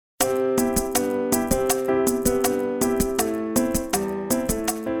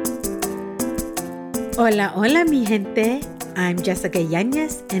Hola, hola, mi gente. I'm Jessica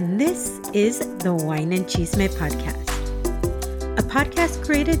Yanez, and this is the Wine and Chisme podcast, a podcast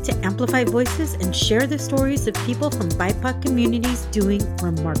created to amplify voices and share the stories of people from BIPOC communities doing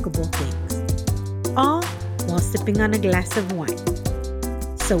remarkable things, all while sipping on a glass of wine.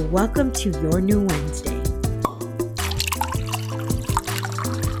 So welcome to your new Wednesday.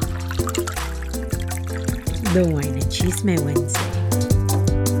 The Wine and Chisme Wednesday.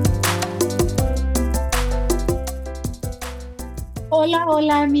 Hola,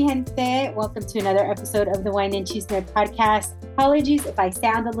 hola, mi gente. Welcome to another episode of the Wine and Chisme podcast. Apologies if I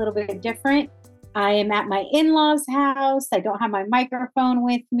sound a little bit different. I am at my in-laws' house. I don't have my microphone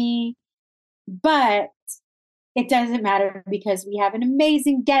with me, but it doesn't matter because we have an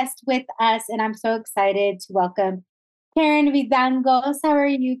amazing guest with us, and I'm so excited to welcome Karen Vidangos. How are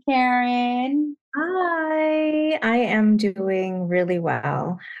you, Karen? Hi, I am doing really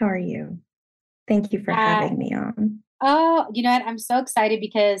well. How are you? Thank you for having me on. Oh, you know what? I'm so excited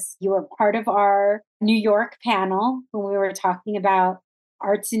because you were part of our New York panel when we were talking about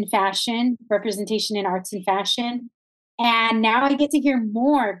arts and fashion, representation in arts and fashion. And now I get to hear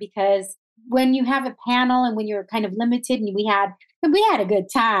more because when you have a panel and when you're kind of limited, and we had a good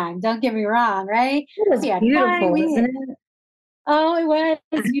time. Don't get me wrong, right? It was beautiful, wasn't it? Oh, it was.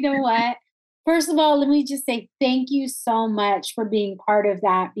 You know what? First of all, let me just say thank you so much for being part of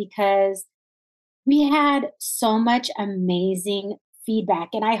that because we had so much amazing feedback.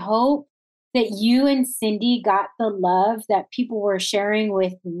 And I hope that you and Cindy got the love that people were sharing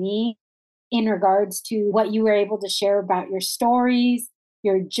with me in regards to what you were able to share about your stories,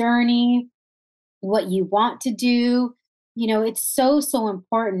 your journey, what you want to do. You know, it's so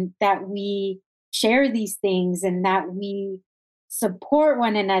important that we share these things and that we support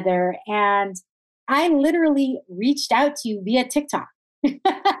one another. And I literally reached out to you via TikTok.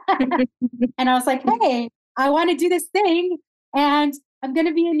 And I was like, hey, I want to do this thing and I'm going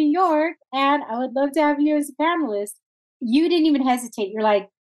to be in New York and I would love to have you as a panelist. You didn't even hesitate. You're like,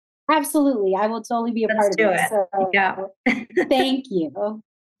 absolutely, I will totally be a part of it. So yeah. Thank you.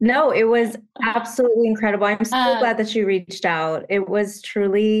 No, it was absolutely incredible. I'm so glad that you reached out. It was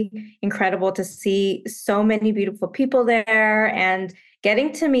truly incredible to see so many beautiful people there and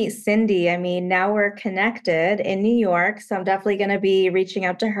getting to meet Cindy. I mean, now we're connected in New York, so I'm definitely going to be reaching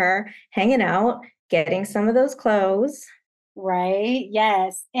out to her, hanging out, getting some of those clothes. Right.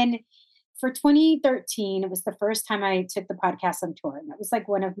 Yes. And for 2013, it was the first time I took the podcast on tour. And that was like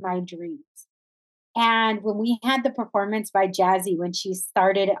one of my dreams. And when we had the performance by Jazzy, when she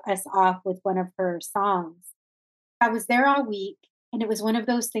started us off with one of her songs, I was there all week. And it was one of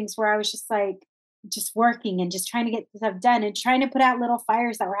those things where I was just like, just working and just trying to get stuff done and trying to put out little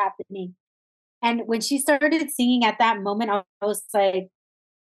fires that were happening. And when she started singing at that moment, I was like,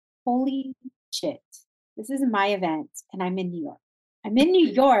 holy shit, this is my event and I'm in New York. I'm in New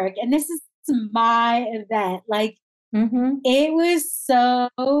York and this is my event. Like, It was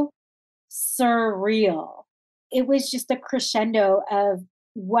so surreal. It was just a crescendo of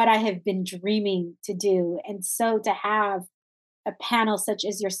what I have been dreaming to do. And so to have a panel such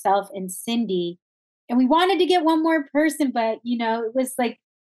as yourself and Cindy, and we wanted to get one more person, but you know, it was like,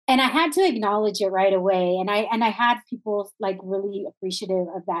 and I had to acknowledge it right away. And I had people like really appreciative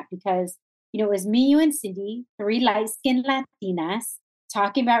of that because, you know, it was me, you, and Cindy, three light-skinned Latinas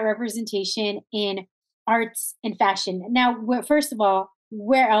talking about representation in arts and fashion. Now, first of all,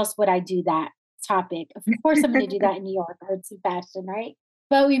 where else would I do that topic? Of course, I'm going to do that in New York, arts and fashion, right?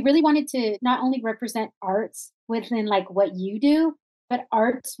 But we really wanted to not only represent arts within like what you do, but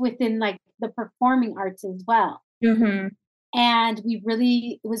arts within like the performing arts as well. And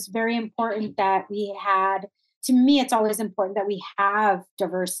it was very important that we had, to me, it's always important that we have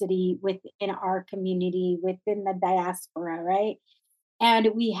diversity within our community, within the diaspora, right? And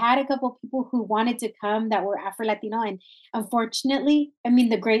we had a couple of people who wanted to come that were Afro-Latino. And unfortunately, I mean,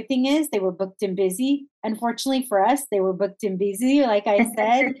 the great thing is they were booked and busy. Unfortunately for us, they were booked and busy, like I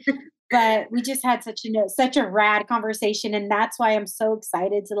said. But we just had such a rad conversation. And that's why I'm so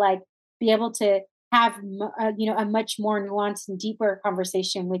excited to like be able to have, a much more nuanced and deeper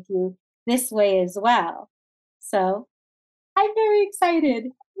conversation with you this way as well. So I'm very excited.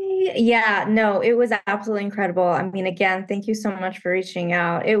 Yeah, no, it was absolutely incredible. I mean, again, thank you so much for reaching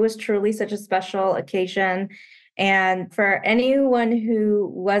out. It was truly such a special occasion. And for anyone who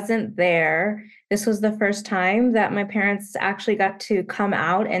wasn't there, this was the first time that my parents actually got to come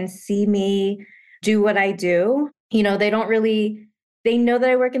out and see me do what I do. You know, they know that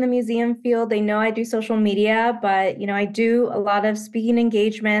I work in the museum field. They know I do social media, but, you know, I do a lot of speaking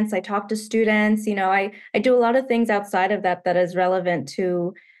engagements. I talk to students, you know, I do a lot of things outside of that is relevant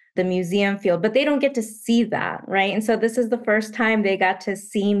to the museum field, but they don't get to see that, right? And so this is the first time they got to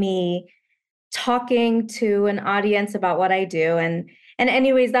see me talking to an audience about what I do. And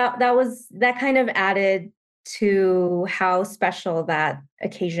anyways, that kind of added to how special that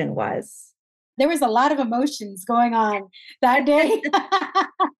occasion was. There was a lot of emotions going on that day.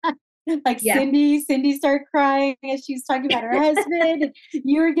 Like Yeah. Cindy started crying as she was talking about her husband. And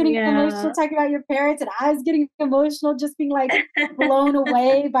you were getting emotional Yeah. talking about your parents, and I was getting emotional just being like blown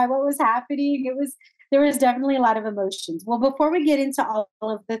away by what was happening. There was definitely a lot of emotions. Well, before we get into all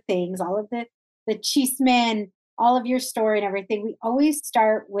of the things, all of the chisme, all of your story and everything, we always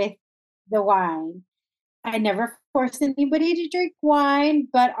start with the wine. I never force anybody to drink wine,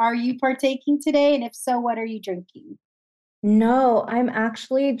 but are you partaking today? And if so, what are you drinking? No, I'm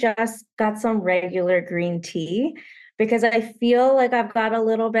actually just got some regular green tea because I feel like I've got a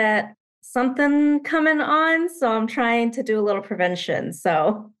little bit something coming on. So I'm trying to do a little prevention.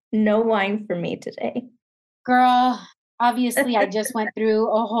 So no wine for me today. Girl, obviously, I just went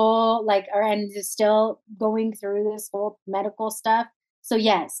through a whole, and is still going through this whole medical stuff. So,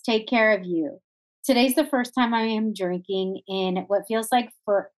 yes, take care of you. Today's the first time I am drinking in what feels like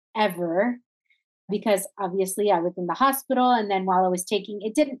forever because obviously I was in the hospital. And then while I was taking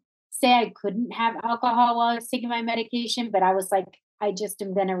it, didn't say I couldn't have alcohol while I was taking my medication, but I was like, I just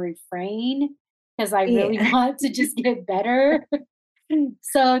am going to refrain because I really Yeah. want to just get better.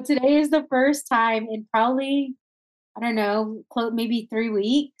 So today is the first time in probably, I don't know, maybe 3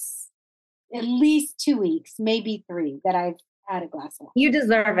 weeks, at least 2 weeks, maybe three, that I've had a glass of wine. You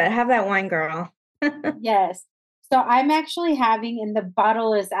deserve it. Have that wine, girl. Yes. So I'm actually having, and the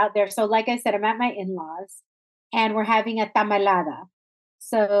bottle is out there. So, like I said, I'm at my in laws and we're having a tamalada.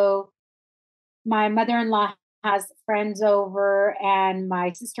 So, my mother in law has friends over, and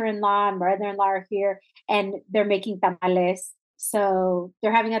my sister in law and brother in law are here, and they're making tamales. So,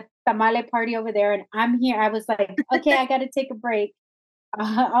 they're having a tamale party over there, and I'm here. I was like, okay, I got to take a break.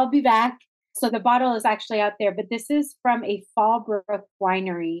 I'll be back. So the bottle is actually out there, but this is from a Fallbrook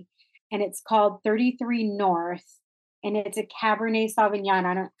winery, and it's called 33 North, and it's a Cabernet Sauvignon.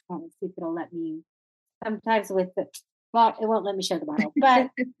 I don't see if it'll let me. Sometimes with the, well, it won't let me show the bottle, but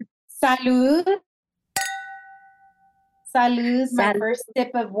salud, salud. My Sad. first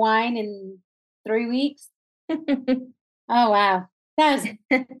sip of wine in 3 weeks. Oh wow, that was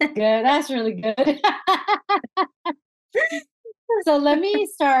good. That's really good. So let me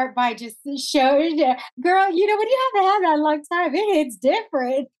start by just showing you, girl, you know, when you haven't had that a long time, it hits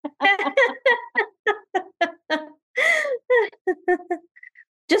different.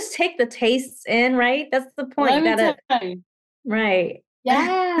 Just take the tastes in, right? That's the point. Let You me tell gotta, you. right.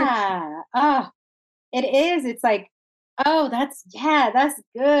 Yeah. Oh, it is. It's like, oh, that's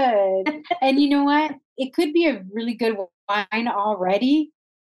good. And you know what? It could be a really good wine already.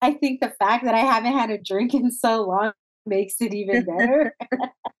 I think the fact that I haven't had a drink in so long makes it even better.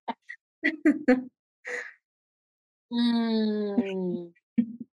 Mm,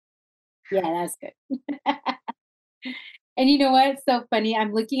 yeah, that's good. And you know what? It's so funny.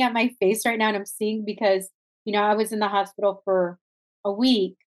 I'm looking at my face right now and I'm seeing because, I was in the hospital for a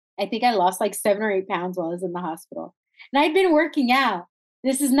week. I think I lost like 7 or 8 pounds while I was in the hospital. And I'd been working out.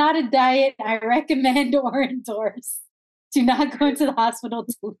 This is not a diet I recommend or endorse. Do not go into the hospital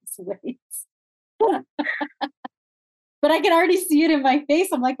to lose weight. But I can already see it in my face.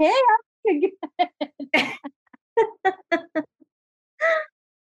 I'm like, hey, I'm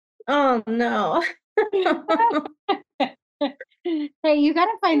Oh no. hey, you got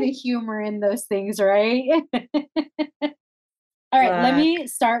to find the humor in those things, right? All right, let Look. me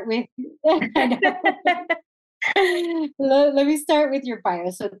start with I know. Let me start with your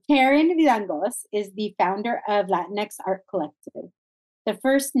bio. So, Taryn Vidangos is the founder of Latinx Art Collective, the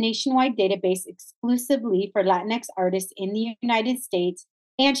first nationwide database exclusively for Latinx artists in the United States.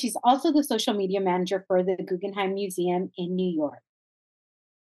 And she's also the social media manager for the Guggenheim Museum in New York.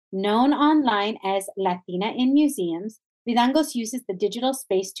 Known online as Latina in Museums, Vidangos uses the digital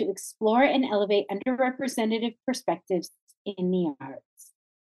space to explore and elevate underrepresented perspectives in the arts.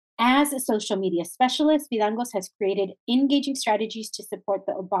 As a social media specialist, Vidangos has created engaging strategies to support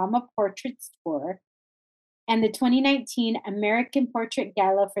the Obama Portraits Tour and the 2019 American Portrait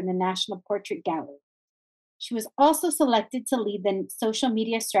Gala for the National Portrait Gallery. She was also selected to lead the social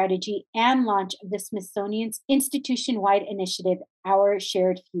media strategy and launch of the Smithsonian's institution wide initiative, Our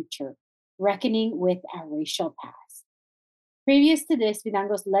Shared Future, Reckoning with Our Racial Past. Previous to this,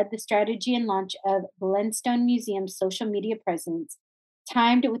 Vidangos led the strategy and launch of Glenstone Museum's social media presence,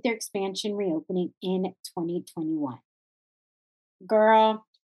 timed with their expansion reopening in 2021. Girl,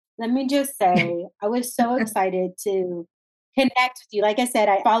 let me just say, I was so excited to connect with you. Like I said,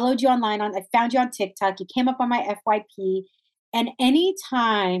 I followed you online I found you on TikTok. You came up on my FYP. And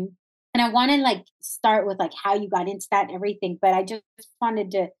anytime, and I want to like start with like how you got into that and everything, but I just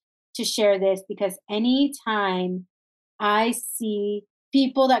wanted to share this because anytime I see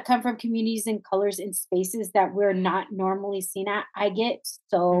people that come from communities and colors in spaces that we're not normally seen at, I get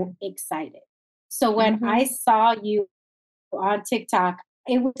so excited. So when I Mm-hmm. saw you on TikTok,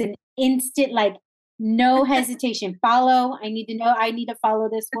 it was an instant, like, no hesitation. Follow. I need to know. I need to follow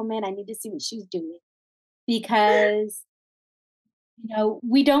this woman. I need to see what she's doing because,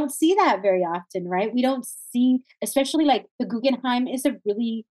 we don't see that very often, right? We don't see, especially like the Guggenheim is a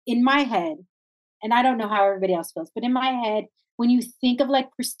really, in my head, and I don't know how everybody else feels, but in my head, when you think of like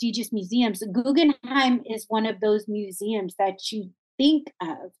prestigious museums, the Guggenheim is one of those museums that you think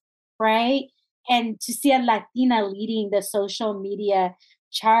of, right? And to see a Latina leading the social media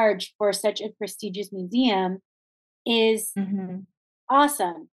charge for such a prestigious museum is Mm-hmm.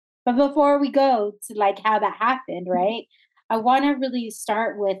 awesome. But before we go to like how that happened, right? I want to really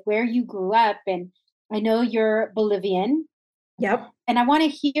start with where you grew up. And I know you're Bolivian, Yep. and I want to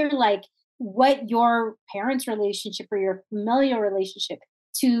hear like what your parents' relationship or your familial relationship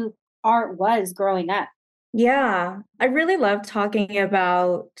to art was growing up. Yeah, I really love talking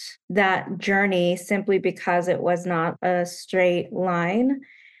about that journey simply because it was not a straight line.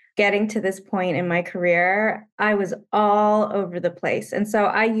 Getting to this point in my career, I was all over the place. And so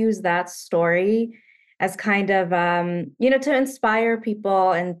I use that story as kind of to inspire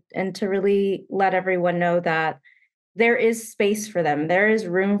people and to really let everyone know that there is space for them, there is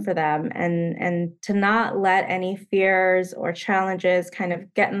room for them, and to not let any fears or challenges kind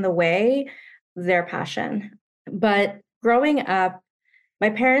of get in the way of their passion. But growing up,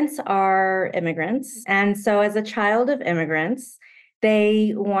 my parents are immigrants, and so as a child of immigrants,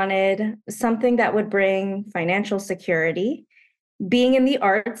 they wanted something that would bring financial security. Being in the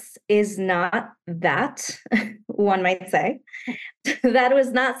arts is not that, one might say. That was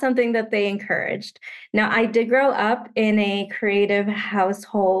not something that they encouraged. Now, I did grow up in a creative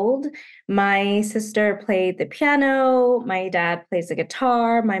household. My sister played the piano, my dad plays the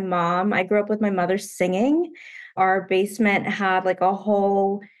guitar, I grew up with my mother singing. Our basement had like a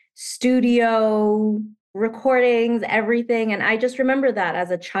whole studio, recordings, everything. And I just remember that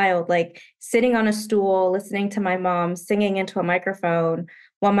as a child, like sitting on a stool, listening to my mom singing into a microphone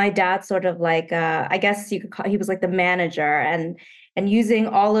while my dad sort of like I guess you could call he was like the manager and using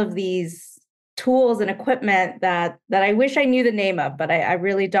all of these tools and equipment that I wish I knew the name of, but I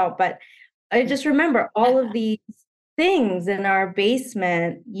really don't. But I just remember all of these things in our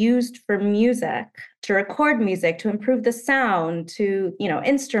basement used for music, to record music, to improve the sound, to,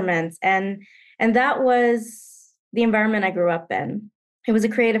 instruments. And that was the environment I grew up in. It was a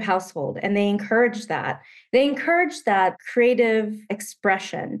creative household, and they encouraged that. They encouraged that creative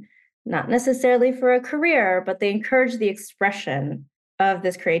expression, not necessarily for a career, but they encouraged the expression of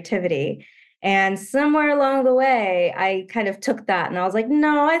this creativity. And somewhere along the way, I kind of took that and I was like,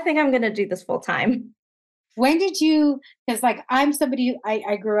 no, I think I'm going to do this full time. When did you, because like I'm somebody,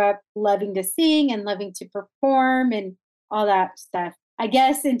 I grew up loving to sing and loving to perform and all that stuff. I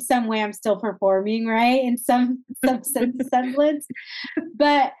guess in some way I'm still performing, right? In some semblance.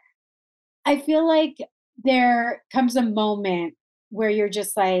 But I feel like there comes a moment where you're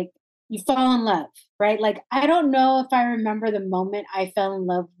just like, you fall in love, right? Like, I don't know if I remember the moment I fell in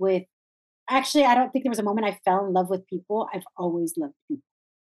love with. Actually, I don't think there was a moment I fell in love with people. I've always loved people,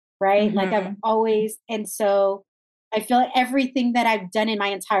 right? Like, I've Hmm. always, and so I feel like everything that I've done in my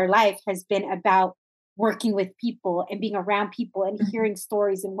entire life has been about working with people and being around people and hearing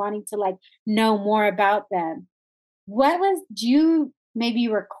stories and wanting to like know more about them. Do you maybe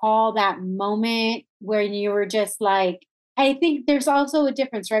recall that moment where you were just like, I think there's also a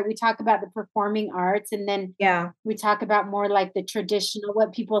difference, right? We talk about the performing arts and then Yeah. we talk about more like the traditional,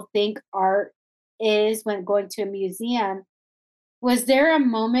 what people think art is when going to a museum. Was there a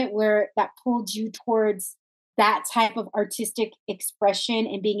moment where that pulled you towards that type of artistic expression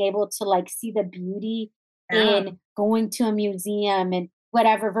and being able to like see the beauty Yeah. in going to a museum and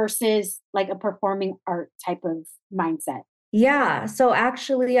whatever versus like a performing art type of mindset? Yeah. So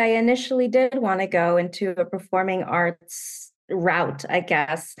actually, I initially did want to go into a performing arts route, I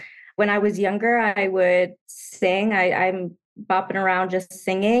guess. When I was younger, I would sing. I'm bopping around just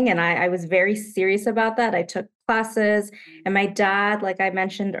singing, and I was very serious about that. I took classes, and my dad, like I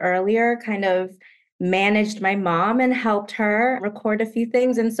mentioned earlier, kind of managed my mom and helped her record a few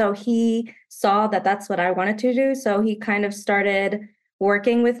things. And so he saw that that's what I wanted to do. So he kind of started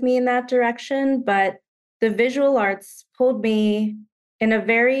working with me in that direction. But the visual arts pulled me in a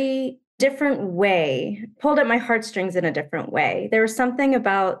very different way, pulled at my heartstrings in a different way. There was something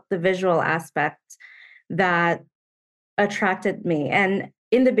about the visual aspect that attracted me. And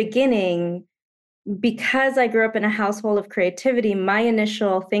in the beginning, because I grew up in a household of creativity, my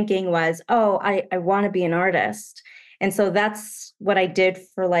initial thinking was, oh, I want to be an artist. And so that's what I did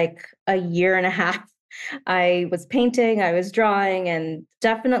for like a year and a half. I was painting, I was drawing, and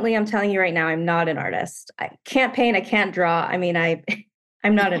definitely I'm telling you right now, I'm not an artist. I can't paint, I can't draw. I mean,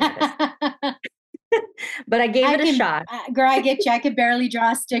 I'm not an artist, but I gave I it a can, shot. girl, I get you. I could barely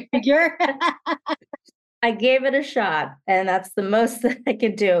draw a stick figure. I gave it a shot, and that's the most that I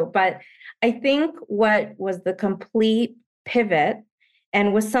could do. But I think what was the complete pivot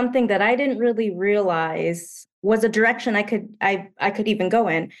and was something that I didn't really realize was a direction I could even go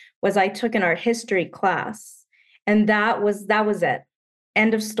in was I took an art history class. And that was it.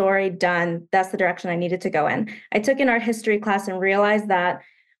 End of story, done. That's the direction I needed to go in. I took an art history class and realized that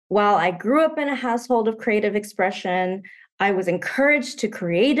while I grew up in a household of creative expression, I was encouraged to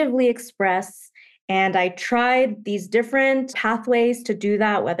creatively express, and I tried these different pathways to do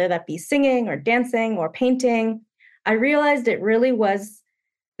that, whether that be singing or dancing or painting. I realized it really was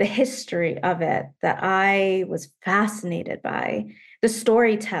the history of it that I was fascinated by, the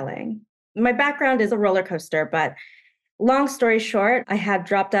storytelling. My background is a roller coaster, but long story short, I had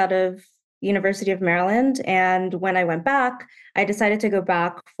dropped out of University of Maryland, and when I went back, I decided to go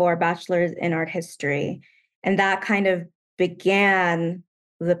back for a bachelor's in art history. And that kind of began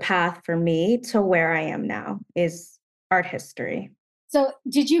the path for me to where I am now is art history. So,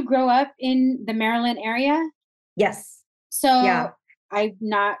 did you grow up in the Maryland area? Yes. So, Yeah. I'm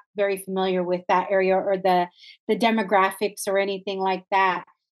not very familiar with that area or the demographics or anything like that.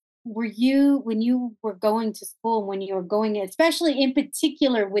 Were you when you were going to school, when you were going, especially in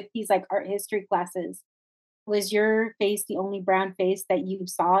particular with these like art history classes, was your face the only brown face that you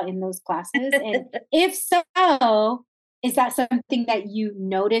saw in those classes? And if so, is that something that you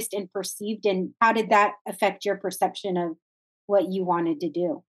noticed and perceived? And how did that affect your perception of what you wanted to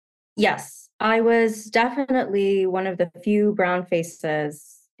do? Yes, I was definitely one of the few brown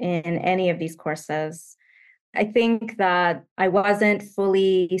faces in any of these courses. I think that I wasn't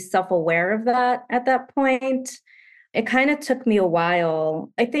fully self aware of that at that point. It kind of took me a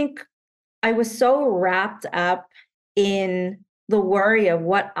while. I think I was so wrapped up in the worry of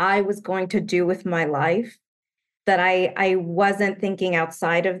what I was going to do with my life that I wasn't thinking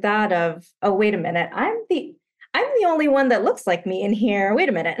outside of that of, oh, wait a minute, I'm the only one that looks like me in here. Wait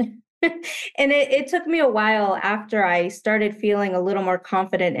a minute. And it took me a while after I started feeling a little more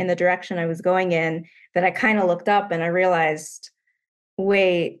confident in the direction I was going in that I kind of looked up and I realized,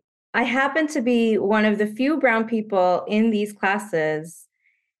 wait, I happen to be one of the few brown people in these classes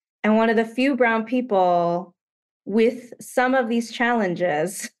and one of the few brown people with some of these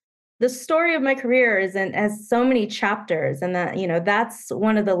challenges. The story of my career isn't as so many chapters, and that's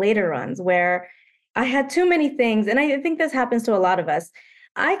one of the later ones where I had too many things, and I think this happens to a lot of us.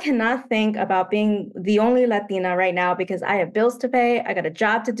 I cannot think about being the only Latina right now because I have bills to pay, I got a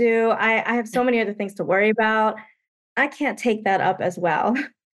job to do, I have so many other things to worry about. I can't take that up as well.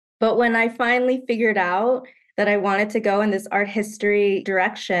 But when I finally figured out that I wanted to go in this art history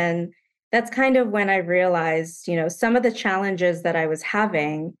direction, that's kind of when I realized, some of the challenges that I was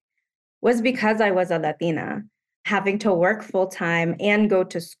having was because I was a Latina, having to work full time and go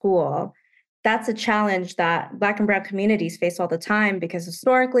to school. That's a challenge that Black and Brown communities face all the time because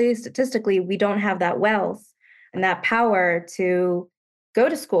historically, statistically, we don't have that wealth and that power to go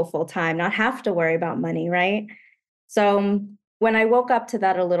to school full time, not have to worry about money, right? So when I woke up to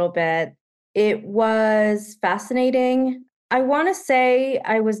that a little bit, it was fascinating. I want to say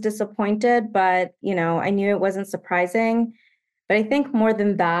I was disappointed, but I knew it wasn't surprising. But I think more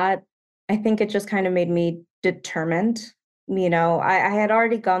than that, I think it just kind of made me determined. I had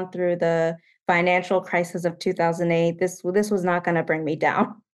already gone through the financial crisis of 2008. This was not going to bring me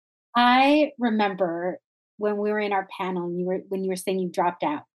down. I remember when we were in our panel, and when you were saying you dropped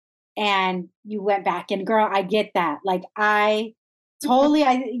out and you went back, and girl, I get that. Like I totally,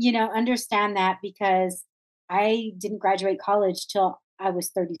 understand that because I didn't graduate college till I was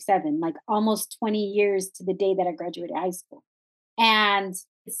 37, like almost 20 years to the day that I graduated high school. And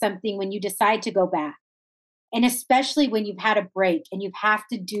it's something when you decide to go back, and especially when you've had a break and you have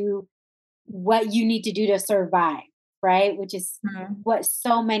to do what you need to do to survive, right? Which is Mhm. what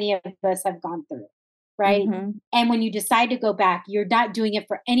so many of us have gone through, right? Mhm. And when you decide to go back, you're not doing it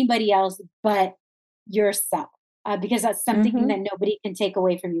for anybody else but yourself, because that's something that Mhm. nobody can take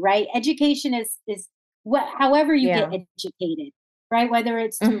away from you, right? Education is what, however you get Yeah. educated, right? Whether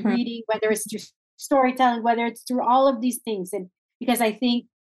it's through Mhm. reading, whether it's through storytelling, whether it's through all of these things, and because I think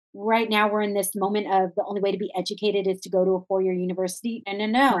right now we're in this moment of the only way to be educated is to go to a 4-year university. No, no,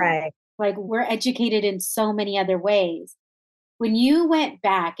 no. Right. Like we're educated in so many other ways. When you went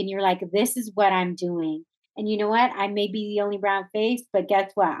back and you're like, this is what I'm doing. And you know what? I may be the only brown face, but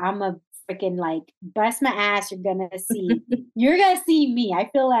guess what? I'm a freaking like bust my ass. You're gonna see me. I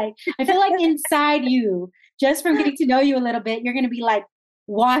feel like inside you, just from getting to know you a little bit, you're gonna be like,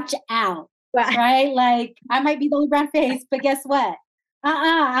 watch out. Right? Like I might be the only brown face, but guess what?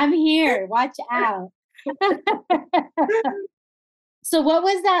 I'm here. Watch out. So what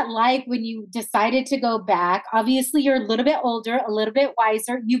was that like when you decided to go back? Obviously, you're a little bit older, a little bit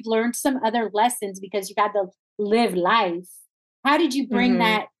wiser. You've learned some other lessons because you've had to live life. How did you bring Hmm.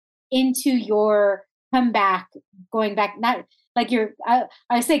 that into your comeback, going back? Not like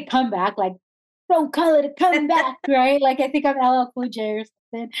I say comeback, like don't call it a comeback, right? Like I think I'm LL Cool J or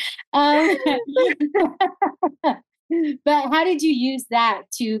something. Um, but how did you use that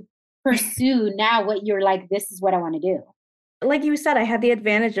to pursue now what you're like, this is what I want to do? Like you said, I had the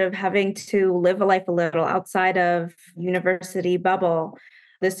advantage of having to live a life a little outside of university bubble.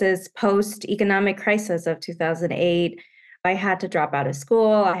 This is post economic crisis of 2008. I had to drop out of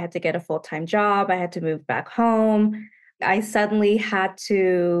school. I had to get a full-time job. I had to move back home. I had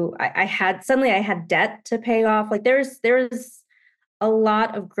debt to pay off. Like there's a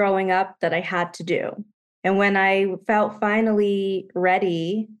lot of growing up that I had to do. And when I felt finally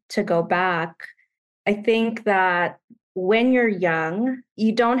ready to go back, I think that when you're young,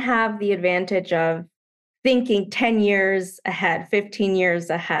 you don't have the advantage of thinking 10 years ahead, 15 years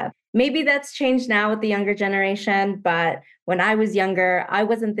ahead. Maybe that's changed now with the younger generation, but when I was younger, I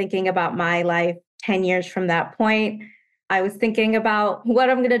wasn't thinking about my life 10 years from that point. I was thinking about what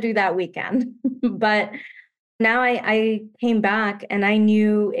I'm going to do that weekend. But now I came back and I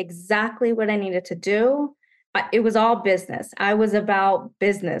knew exactly what I needed to do. It was all business. I was about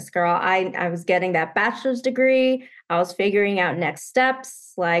business, girl. I was getting that bachelor's degree. I was figuring out next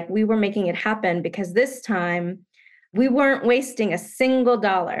steps. Like we were making it happen because this time we weren't wasting a single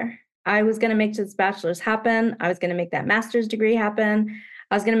dollar. I was going to make this bachelor's happen. I was going to make that master's degree happen.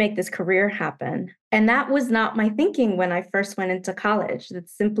 I was going to make this career happen. And that was not my thinking when I first went into college.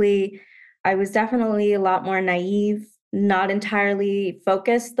 That's simply I was definitely a lot more naive, not entirely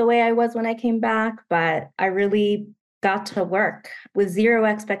focused the way I was when I came back, but I really got to work with zero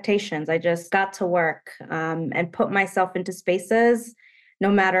expectations. I just got to work and put myself into spaces,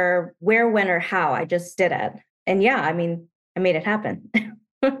 no matter where, when, or how. I just did it. And yeah, I mean, I made it happen.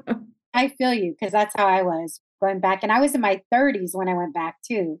 I feel you because that's how I was going back. And I was in my 30s when I went back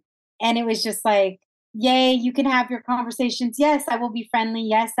too. And it was just like, yay, you can have your conversations. Yes, I will be friendly.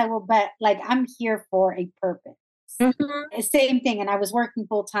 Yes, I will. But like, I'm here for a purpose. Mhm. Same thing. And I was working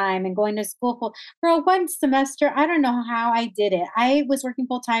full time and going to school full. Girl, one semester, I don't know how I did it. I was working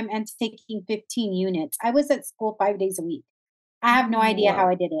full time and taking 15 units. I was at school 5 days a week. I have no idea how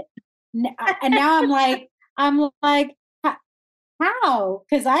Wow. I did it. And now I'm like, how?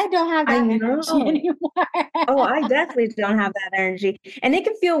 Because I don't have I that energy know. Oh, anymore. I definitely don't have that energy. And it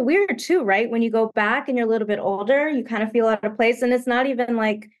can feel weird too, right? When you go back and you're a little bit older, you kind of feel out of place. And it's not even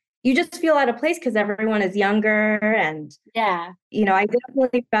like you just feel out of place because everyone is younger. And, Yeah. I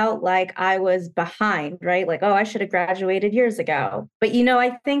definitely felt like I was behind, right? Like, oh, I should have graduated years ago. But,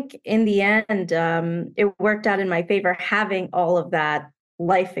 I think in the end, it worked out in my favor having all of that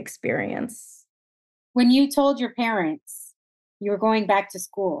life experience. When you told your parents you were going back to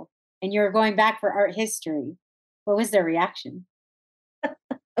school and you were going back for art history, what was their reaction?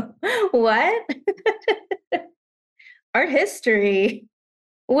 What? Art history.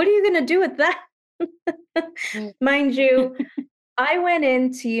 What are you going to do with that? Mm. Mind you, I went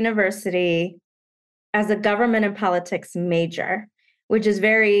into university as a government and politics major, which is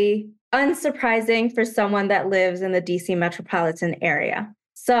very unsurprising for someone that lives in the DC metropolitan area.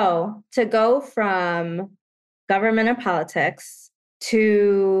 So to go from government and politics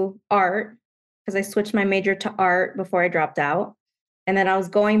to art, because I switched my major to art before I dropped out. And then I was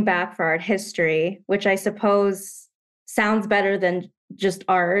going back for art history, which I suppose sounds better than just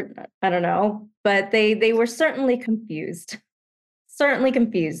art. I don't know. But they were certainly confused. Certainly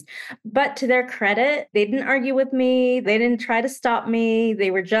confused. But to their credit, they didn't argue with me. They didn't try to stop me. They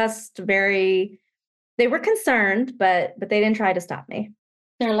were concerned, but they didn't try to stop me.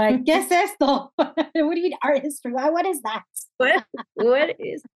 They're like, ¿qué es esto? What do you mean art history? What is that? What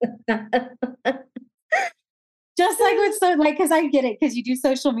is Just like with so like because I get it because you do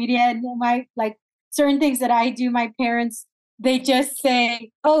social media and my like certain things that I do, my parents they just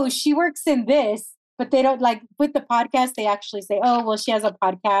say, "Oh, she works in this," but they don't like with the podcast. They actually say, "Oh, well, she has a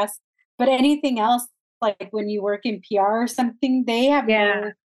podcast." But anything else, like when you work in PR or something, they have Yeah.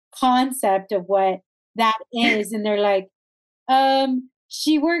 no. concept of what that is. And they're like,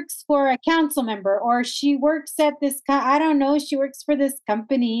 she works for a council member, or she works at this, I don't know, she works for this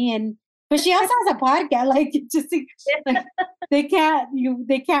company. And, but she also has a podcast. Like, it just like they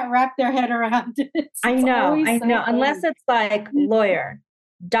can't wrap their head around it. I It's know, always I so know. Unless funny. it's like lawyer,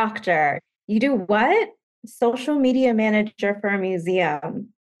 doctor. You do what? Social media manager for a museum.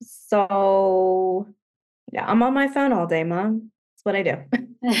 So yeah, I'm on my phone all day, Mom. That's what I do.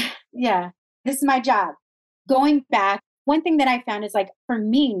 Yeah, this is my job. Going back, one thing that I found is like for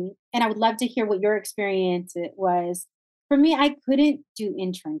me, and I would love to hear what your experience it was. For me, I couldn't do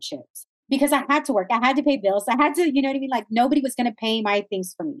internships because I had to work. I had to pay bills. I had to, you know what I mean? Like nobody was going to pay my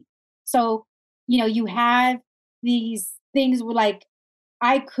things for me. So, you have these things where like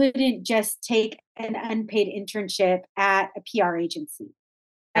I couldn't just take an unpaid internship at a PR agency.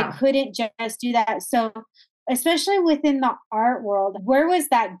 I Yeah. couldn't just do that. So, especially within the art world, where was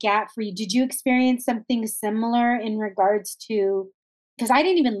that gap for you? Did you experience something similar in regards to, because I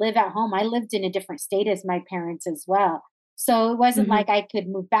didn't even live at home. I lived in a different state as my parents as well. So it wasn't Mhm. like I could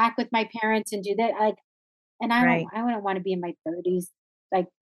move back with my parents and do that. Like, and Right. I wouldn't want to be in my 30s. Like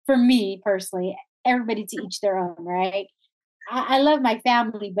for me personally, everybody to each their own, right? I love my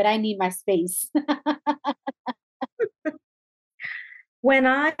family, but I need my space. When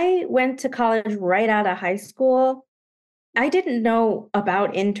I went to college right out of high school, I didn't know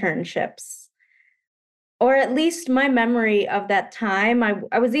about internships. Or at least my memory of that time,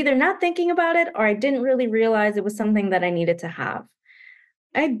 I was either not thinking about it or I didn't really realize it was something that I needed to have.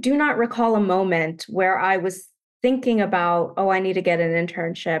 I do not recall a moment where I was thinking about, oh, I need to get an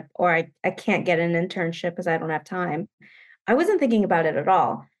internship or I can't get an internship because I don't have time. I wasn't thinking about it at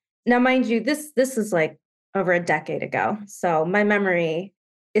all. Now, mind you, this is like over a decade ago. So my memory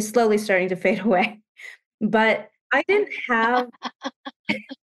is slowly starting to fade away. But I didn't have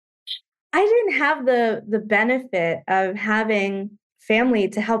the benefit of having family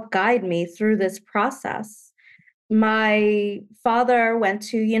to help guide me through this process. My father went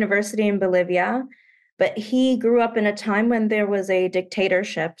to university in Bolivia, but he grew up in a time when there was a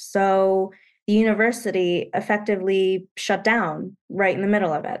dictatorship. So the university effectively shut down right in the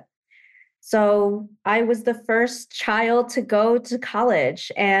middle of it. So I was the first child to go to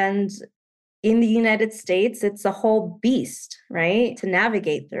college. And in the United States, it's a whole beast, right, to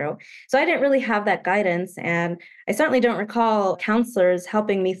navigate through. So I didn't really have that guidance. And I certainly don't recall counselors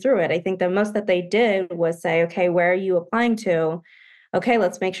helping me through it. I think the most that they did was say, okay, where are you applying to? Okay,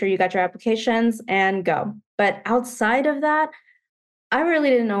 let's make sure you got your applications and go. But outside of that, I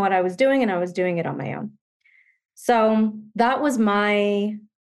really didn't know what I was doing, and I was doing it on my own. So that was my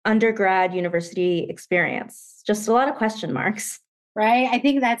undergrad university experience. Just a lot of question marks. Right? I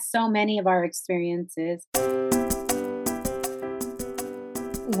think that's so many of our experiences.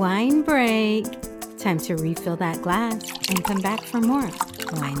 Wine break. Time to refill that glass and come back for more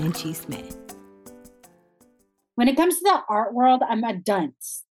wine and chisme. When it comes to the art world, I'm a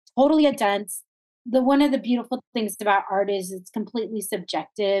dunce, totally a dunce. The one of the beautiful things about art is it's completely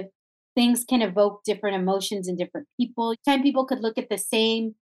subjective. Things can evoke different emotions in different people. 10 people could look at the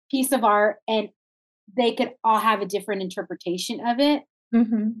same piece of art and they could all have a different interpretation of it.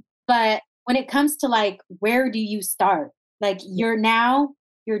 Mhm. But when it comes to like, where do you start? Like, you're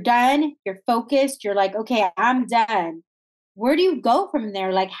done, you're focused, you're like, okay, I'm done. Where do you go from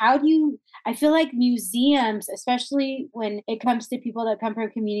there? Like, how do you, I feel like museums, especially when it comes to people that come from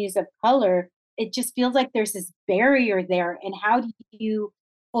communities of color, it just feels like there's this barrier there. And how do you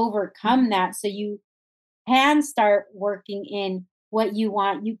overcome that so you can start working in what you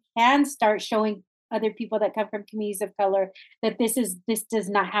want? You can start showing other people that come from communities of color that this does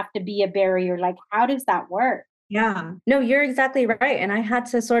not have to be a barrier. Like, how does that work? Yeah. No, you're exactly right. And I had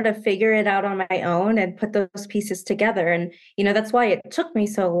to sort of figure it out on my own and put those pieces together. And, that's why it took me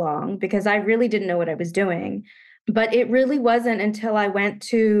so long because I really didn't know what I was doing. But it really wasn't until I went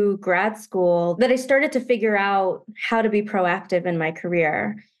to grad school that I started to figure out how to be proactive in my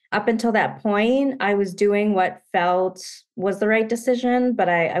career. Up until that point, I was doing what felt was the right decision, but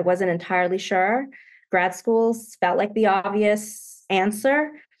I wasn't entirely sure. Grad schools felt like the obvious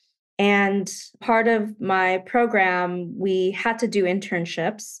answer. And part of my program, we had to do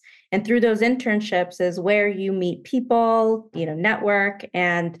internships. And through those internships is where you meet people, network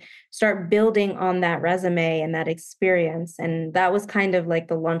and start building on that resume and that experience. And that was kind of like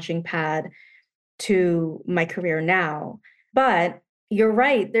the launching pad to my career now. But you're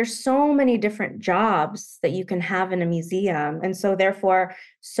right, there's so many different jobs that you can have in a museum. And so, therefore,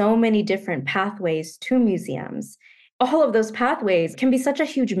 so many different pathways to museums. All of those pathways can be such a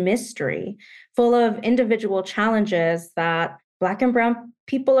huge mystery, full of individual challenges that Black and brown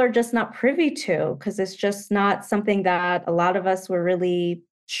people are just not privy to, because it's just not something that a lot of us were really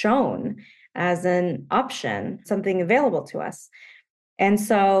shown as an option, something available to us. And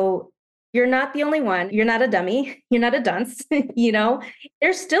so you're not the only one. You're not a dummy. You're not a dunce.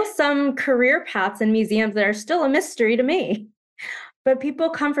 There's still some career paths in museums that are still a mystery to me. But people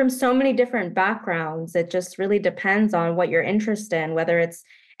come from so many different backgrounds. It just really depends on what you're interested in, whether it's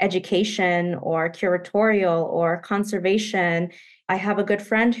education or curatorial or conservation. I have a good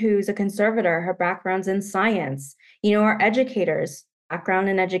friend who's a conservator. Her background's in science. Our educators, background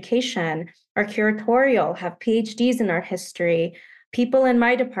in education, our curatorial, have PhDs in art history. People in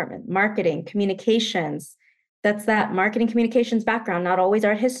my department, marketing, communications, that's that marketing communications background, not always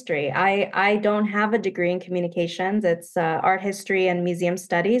art history. I don't have a degree in communications. It's art history and museum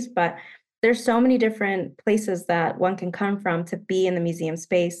studies, but there's so many different places that one can come from to be in the museum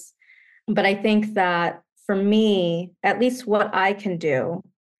space. But I think that for me, at least what I can do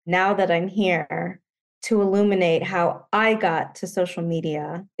now that I'm here to illuminate how I got to social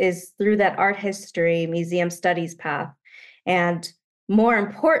media is through that art history, museum studies path. And more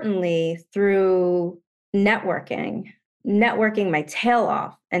importantly, through networking my tail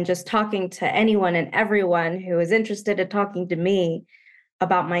off and just talking to anyone and everyone who is interested in talking to me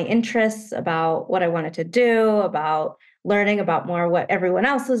about my interests, about what I wanted to do, about learning about more what everyone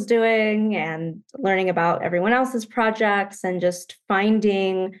else was doing and learning about everyone else's projects and just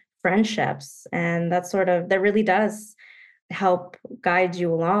finding friendships. And that really does help guide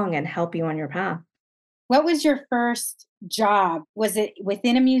you along and help you on your path. What was your first job? Was it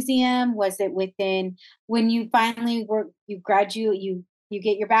within a museum? Was it within, when you finally you graduate, you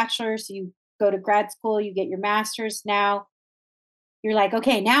get your bachelor's, you go to grad school, you get your master's. Now you're like,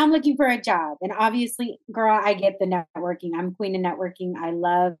 okay, now I'm looking for a job. And obviously, girl, I get the networking. I'm queen of networking. I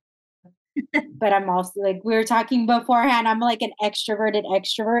love, but I'm also like, we were talking beforehand, I'm like an extroverted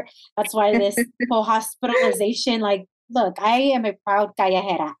extrovert. That's why this whole hospitalization, like, look, I am a proud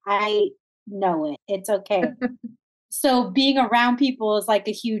callejera. I know it. It's okay. So being around people is like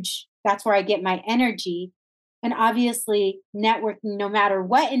that's where I get my energy. And obviously, networking, no matter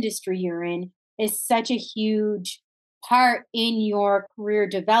what industry you're in, is such a huge part in your career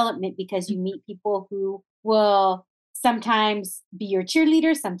development because you meet people who will sometimes be your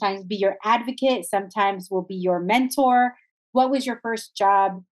cheerleader, sometimes be your advocate, sometimes will be your mentor. What was your first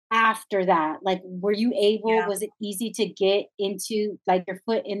job after that? Like, were you able, was it easy to get into like your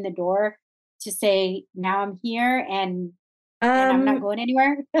foot in the door to say, now I'm here and I'm not going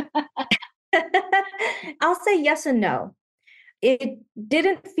anywhere? I'll say yes and no. It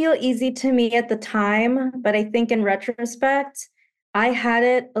didn't feel easy to me at the time, but I think in retrospect, I had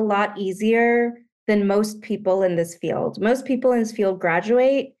it a lot easier than most people in this field. Most people in this field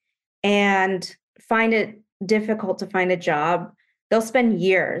graduate and find it difficult to find a job. They'll spend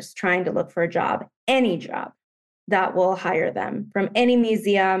years trying to look for a job, any job that will hire them from any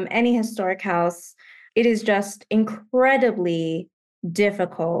museum, any historic house. It is just incredibly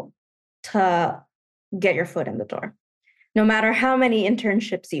difficult to get your foot in the door, no matter how many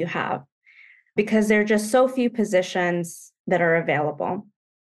internships you have, because there are just so few positions that are available.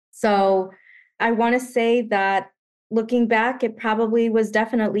 So I want to say that looking back, it probably was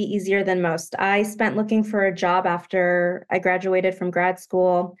definitely easier than most. I spent looking for a job after I graduated from grad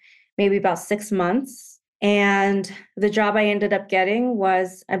school, maybe about 6 months. And the job I ended up getting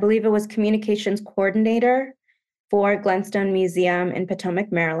was, I believe it was communications coordinator for Glenstone Museum in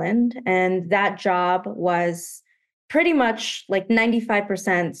Potomac, Maryland. And that job was pretty much like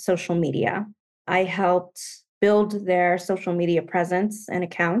 95% social media. I helped build their social media presence and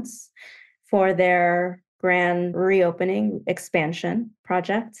accounts for their grand reopening expansion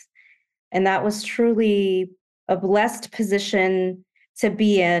project. And that was truly a blessed position to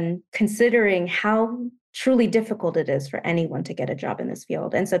be in, considering how truly difficult it is for anyone to get a job in this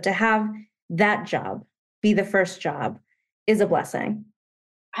field. And so to have that job be the first job is a blessing.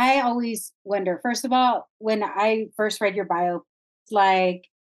 I always wonder, first of all, when I first read your bio, it's like,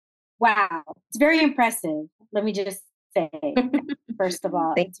 wow, it's very impressive. Let me just say, first of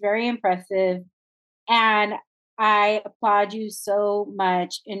all, it's very impressive. And I applaud you so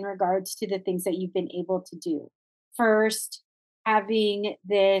much in regards to the things that you've been able to do. First, having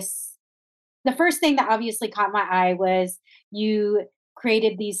this, the first thing that obviously caught my eye was you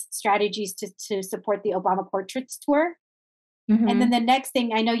created these strategies to support the Obama Portraits Tour. And then the next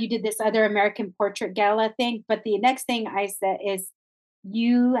thing, I know you did this other American Portrait Gala thing, but the next thing I said is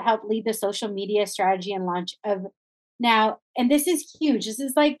you helped lead the social media strategy and launch of now, and this is huge. This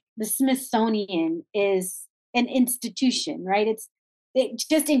is like the Smithsonian is an institution, right? It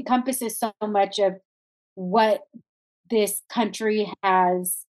just encompasses so much of what this country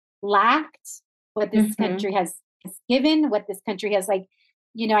has lacked, what this Mm-hmm. country has given, what this country has like,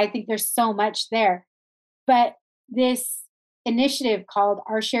 I think there's so much there. But this initiative called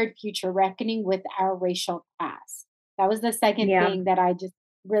Our Shared Future, Reckoning with Our Racial Past. That was the second Yeah. thing that I just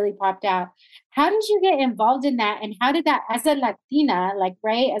really popped out. How did you get involved in that? And how did that, as a Latina, like,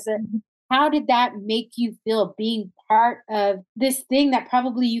 right, how did that make you feel being part of this thing that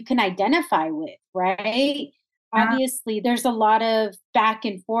probably you can identify with, right? Yeah. Obviously, there's a lot of back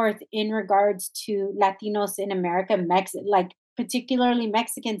and forth in regards to Latinos in America, like particularly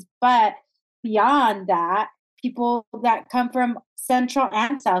Mexicans, but beyond that, people that come from Central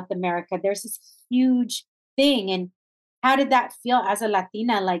and South America, there's this huge thing. And how did that feel as a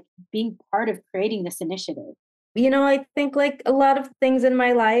Latina, like being part of creating this initiative? I think like a lot of things in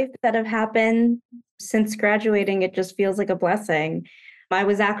my life that have happened since graduating, it just feels like a blessing. I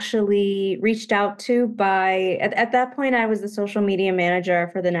was actually reached out to at that point, I was the social media manager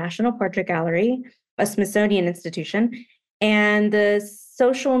for the National Portrait Gallery, a Smithsonian institution. And the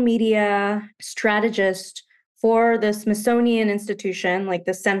social media strategist for the Smithsonian institution, like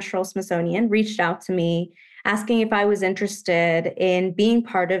the Central Smithsonian, reached out to me asking if I was interested in being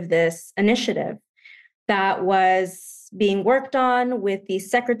part of this initiative that was being worked on with the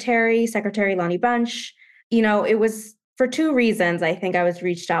Secretary Lonnie Bunch. It was for two reasons I think I was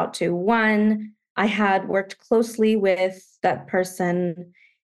reached out to. One, I had worked closely with that person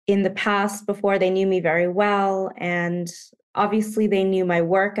in the past before. They knew me very well. And obviously, they knew my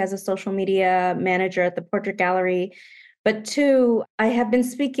work as a social media manager at the Portrait Gallery. But two, I have been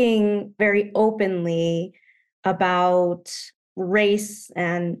speaking very openly about race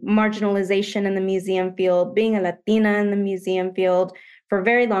and marginalization in the museum field, being a Latina in the museum field for a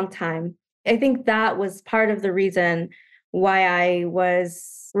very long time. I think that was part of the reason why I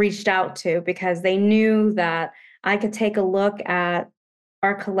was reached out to, because they knew that I could take a look at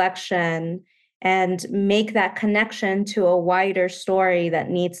our collection and make that connection to a wider story that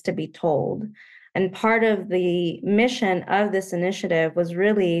needs to be told. And part of the mission of this initiative was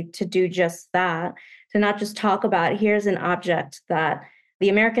really to do just that, to not just talk about here's an object that the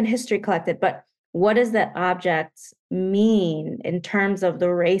American history collected, but what does that object mean in terms of the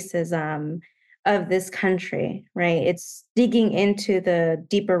racism of this country, right? It's digging into the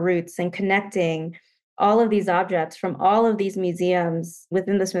deeper roots and connecting all of these objects from all of these museums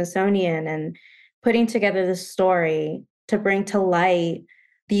within the Smithsonian and putting together this story to bring to light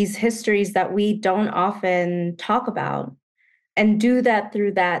these histories that we don't often talk about, and do that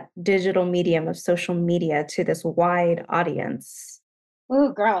through that digital medium of social media to this wide audience.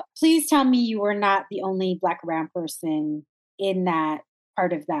 Oh, girl, please tell me you were not the only Black and brown person in that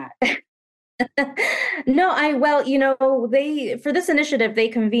part of that. No, well, for this initiative, they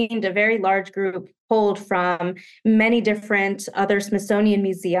convened a very large group pulled from many different other Smithsonian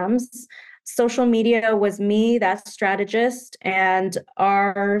museums. Social media was me, that strategist, and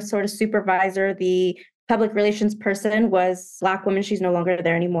our sort of supervisor, the public relations person, was Black woman. She's no longer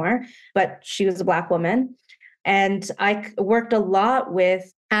there anymore, but she was a Black woman. And I worked a lot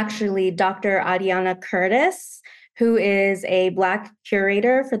with actually Dr. Adiana Curtis, who is a Black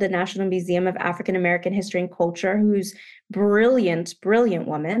curator for the National Museum of African American History and Culture, who's brilliant, brilliant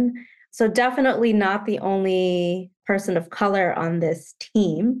woman. So definitely not the only person of color on this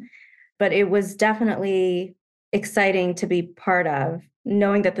team, but it was definitely exciting to be part of,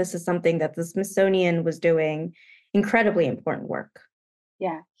 knowing that this is something that the Smithsonian was doing incredibly important work.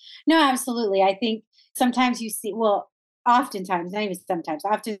 Yeah. No, absolutely. I think sometimes you see, well, oftentimes, not even sometimes,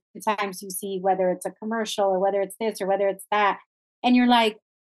 oftentimes you see whether it's a commercial or whether it's this or whether it's that. And you're like,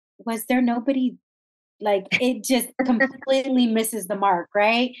 was there nobody, like it just completely misses the mark,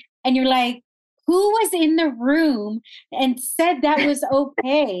 right? And you're like, who was in the room and said that was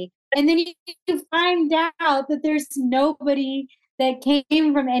okay? And then you find out that there's nobody that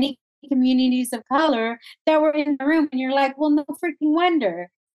came from any communities of color that were in the room. And you're like, well, no freaking wonder,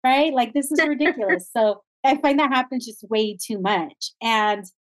 right? Like, this is ridiculous. So I find that happens just way too much. And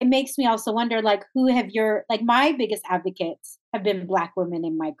it makes me also wonder, like, who have your, like, my biggest advocates have been Black women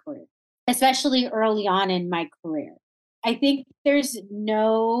in my career, especially early on in my career. I think there's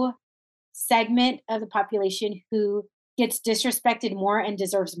no segment of the population who gets disrespected more and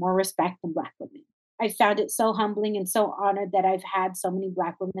deserves more respect than Black women. I found it so humbling and so honored that I've had so many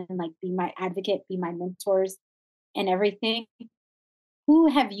Black women like be my advocate, be my mentors and everything. Who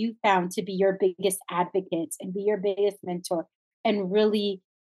have you found to be your biggest advocates and be your biggest mentor and really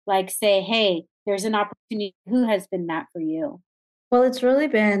like say, hey, there's an opportunity? Who has been that for you? Well, it's really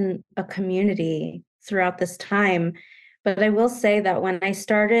been a community throughout this time. But I will say that when I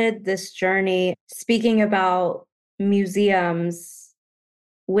started this journey speaking about museums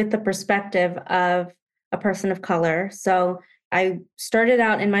with the perspective of a person of color. So I started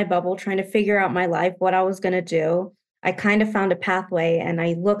out in my bubble trying to figure out my life, what I was going to do. I kind of found a pathway and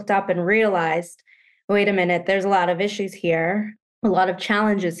I looked up and realized, wait a minute, there's a lot of issues here, a lot of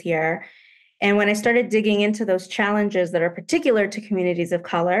challenges here. And when I started digging into those challenges that are particular to communities of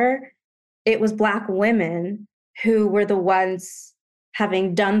color, it was Black women who were the ones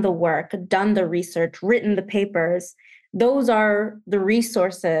having done the work, done the research, written the papers. Those are the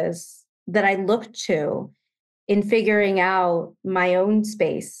resources that I looked to in figuring out my own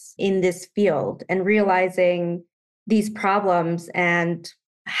space in this field and realizing these problems and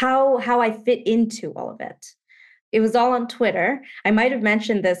how I fit into all of it. It was all on Twitter. I might have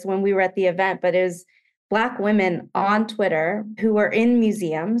mentioned this when we were at the event, but it was Black women on Twitter who were in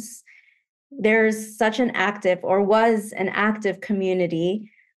museums. There's such an active, or was an active, community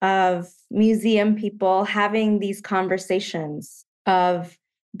of museum people having these conversations of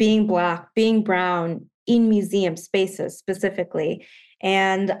being Black, being brown in museum spaces specifically.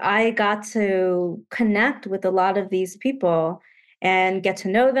 And I got to connect with a lot of these people and get to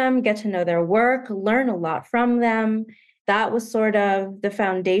know them, get to know their work, learn a lot from them. That was sort of the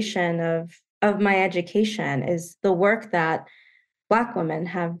foundation of my education, is the work that Black women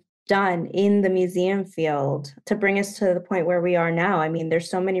have done in the museum field to bring us to the point where we are now. I mean, there's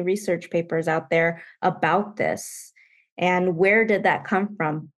so many research papers out there about this. And where did that come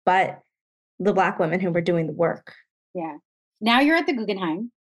from? But the Black women who were doing the work. Yeah. Now you're at the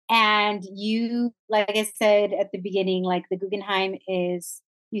Guggenheim, and you, like I said at the beginning, like the Guggenheim is,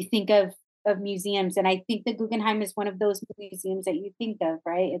 you think of museums, and I think the Guggenheim is one of those museums that you think of,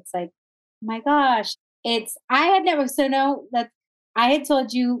 right? It's like, my gosh, I had never, so no, that I had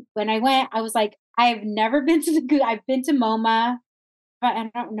told you when I went, I was like, I've never been to I've been to MoMA, but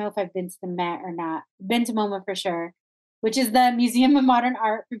I don't know if I've been to the Met or not. Been to MoMA for sure, which is the Museum of Modern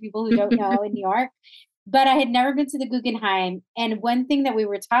Art for people who don't know in New York. But I had never been to the Guggenheim. And one thing that we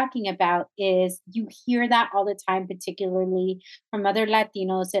were talking about is you hear that all the time, particularly from other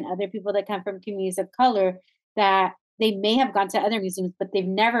Latinos and other people that come from communities of color, that they may have gone to other museums, but they've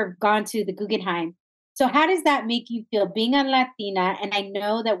never gone to the Guggenheim. So how does that make you feel being a Latina? And I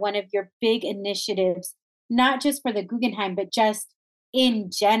know that one of your big initiatives, not just for the Guggenheim, but just in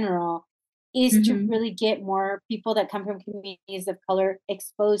general, is to Mhm. really get more people that come from communities of color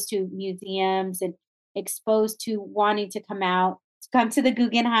exposed to museums and exposed to wanting to come to the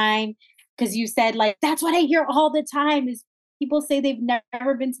Guggenheim. Because you said, like, that's what I hear all the time is people say they've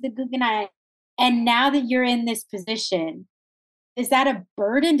never been to the Guggenheim. And now that you're in this position, is that a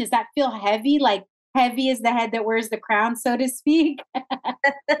burden? Does that feel heavy? Like heavy is the head that wears the crown, so to speak?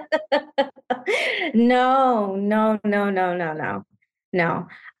 No, no, no, no, no, no, no.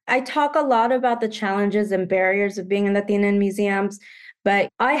 I talk a lot about the challenges and barriers of being in Latina museums, but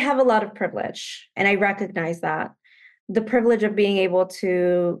I have a lot of privilege, and I recognize that. The privilege of being able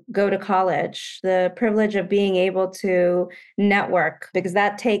to go to college, the privilege of being able to network, because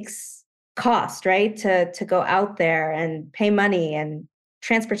that takes cost, right? To go out there and pay money and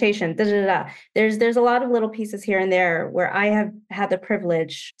transportation, da, da, da. There's a lot of little pieces here and there where I have had the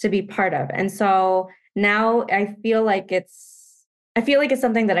privilege to be part of. And so now I feel like it's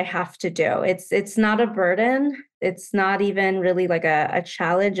something that I have to do. It's not a burden. It's not even really like a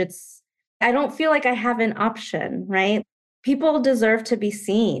challenge. I don't feel like I have an option, right? People deserve to be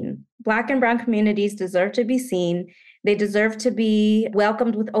seen. Black and brown communities deserve to be seen. They deserve to be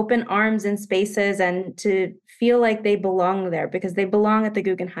welcomed with open arms in spaces and to feel like they belong there, because they belong at the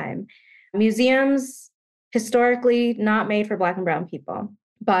Guggenheim. Museums, historically not made for Black and brown people.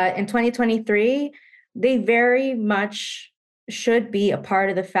 But in 2023, they very much should be a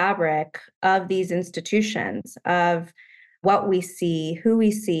part of the fabric of these institutions, of what we see, who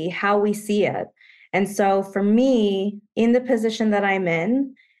we see, how we see it. And so for me, in the position that I'm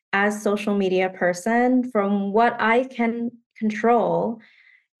in as social media person, from what I can control,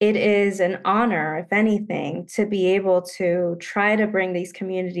 it is an honor, if anything, to be able to try to bring these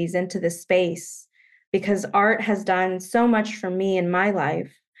communities into the space, because art has done so much for me in my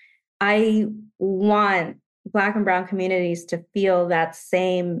life. I want Black and brown communities to feel that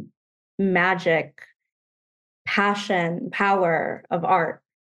same magic, passion, power of art.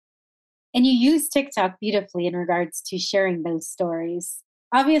 And you use TikTok beautifully in regards to sharing those stories.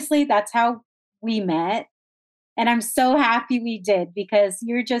 Obviously, that's how we met. And I'm so happy we did, because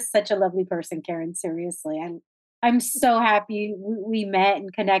you're just such a lovely person, Karen. Seriously. I'm so happy we met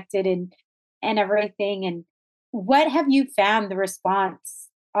and connected and everything. And what have you found the response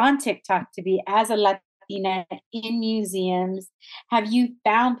on TikTok to be as a Latina in museums? Have you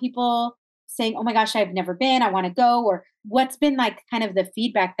found people saying, oh my gosh, I've never been, I want to go? Or what's been like kind of the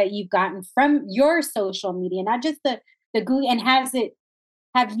feedback that you've gotten from your social media, not just the Google, and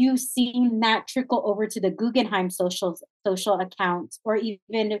have you seen that trickle over to the Guggenheim social accounts or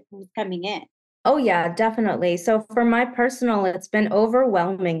even who's coming in? Oh yeah, definitely. So for my personal, it's been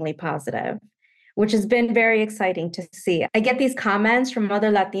overwhelmingly positive, which has been very exciting to see. I get these comments from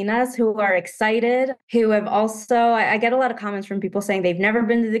other Latinas who are excited, who have also, I get a lot of comments from people saying they've never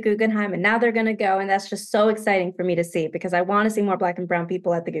been to the Guggenheim and now they're going to go. And that's just so exciting for me to see because I want to see more Black and brown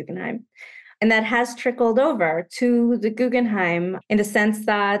people at the Guggenheim. And that has trickled over to the Guggenheim in the sense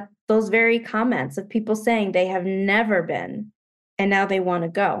that those very comments of people saying they have never been and now they want to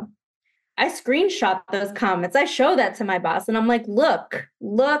go. I screenshot those comments. I show that to my boss and I'm like, look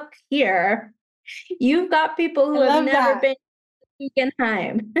here. You've got people who have never been to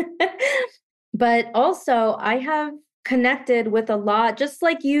Guggenheim. But also, I have connected with a lot, just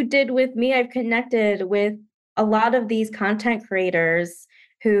like you did with me. I've connected with a lot of these content creators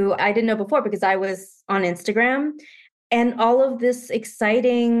who I didn't know before because I was on Instagram, and all of this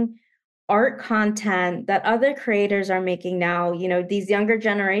exciting art content that other creators are making now, these younger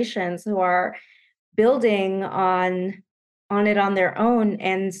generations who are building on it on their own.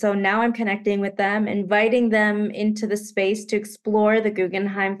 And so now I'm connecting with them, inviting them into the space to explore the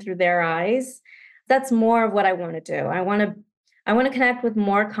Guggenheim through their eyes. That's more of what I want to do. I want to connect with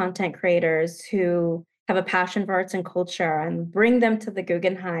more content creators who have a passion for arts and culture and bring them to the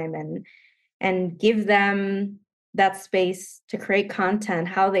Guggenheim and give them that space to create content,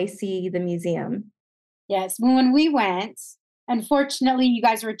 how they see the museum. Yes. When we went, unfortunately, you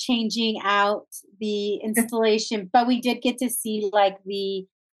guys were changing out the installation, but we did get to see like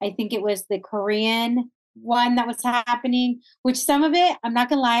I think it was the Korean one that was happening, which some of it, I'm not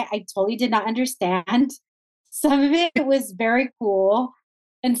gonna lie, I totally did not understand. Some of it was very cool.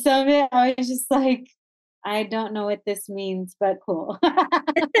 And some of it, I was just like, I don't know what this means, but cool.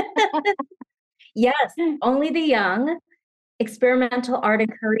 Yes, only the young. Experimental art in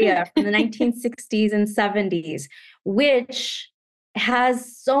Korea from the 1960s and 70s, which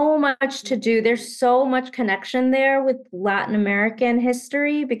has so much to do. There's so much connection there with Latin American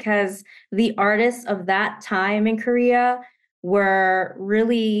history because the artists of that time in Korea were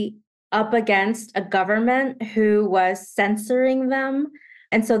really up against a government who was censoring them.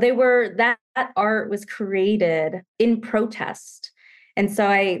 And so that art was created in protest. And so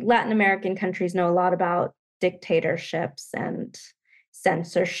Latin American countries know a lot about dictatorships and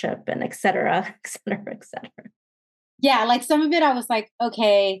censorship and et cetera, et cetera, et cetera. Yeah, like some of it I was like,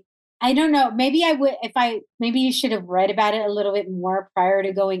 okay, I don't know. Maybe maybe you should have read about it a little bit more prior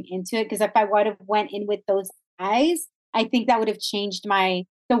to going into it. Because if I would have went in with those eyes, I think that would have changed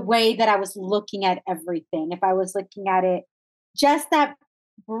the way that I was looking at everything. If I was looking at it, just that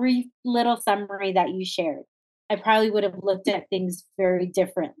brief little summary that you shared, I probably would have looked at things very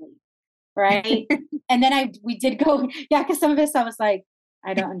differently. Right. And then we did go, yeah, because some of this I was like,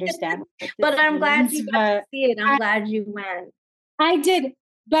 I don't understand. But I'm glad you got to see it. I'm glad you went. I did.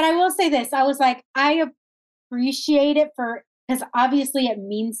 But I will say this. I was like, I appreciate it because obviously it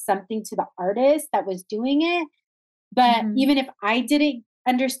means something to the artist that was doing it. But even if I didn't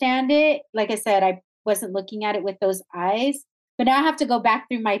understand it, like I said, I wasn't looking at it with those eyes. But now I have to go back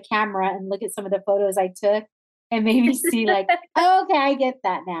through my camera and look at some of the photos I took and maybe see like, oh, okay, I get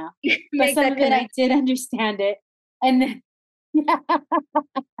that now. But some of it, I did understand it. And then, yeah,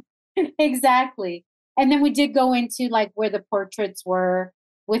 exactly. And then we did go into like where the portraits were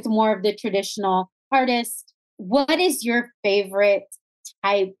with more of the traditional artists. What is your favorite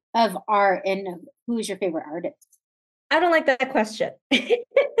type of art and who's your favorite artist? I don't like that question.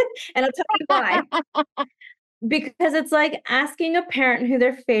 And I'll tell you why. Because it's like asking a parent who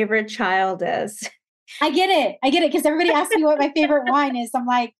their favorite child is. I get it. Because everybody asks me what my favorite wine is. I'm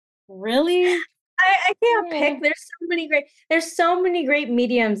like, really? I can't pick. There's so many great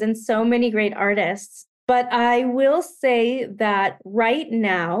mediums and so many great artists. But I will say that right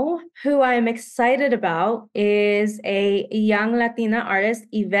now, who I'm excited about is a young Latina artist,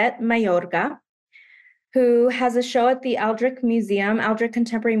 Yvette Mayorga, who has a show at the Aldrich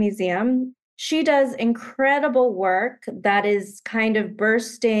Contemporary Museum. She does incredible work that is kind of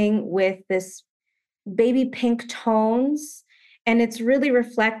bursting with this baby pink tones. And it's really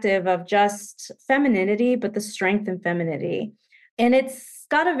reflective of just femininity, but the strength in femininity. And it's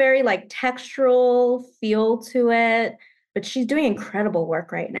got a very like textural feel to it, but she's doing incredible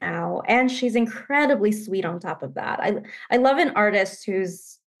work right now. And she's incredibly sweet on top of that. I love an artist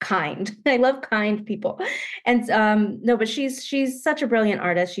who's kind. I love kind people. And no, but she's such a brilliant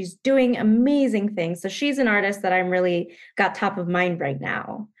artist. She's doing amazing things. So she's an artist that I'm really got top of mind right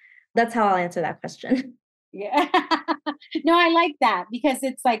now. That's how I'll answer that question. Yeah. No, I like that because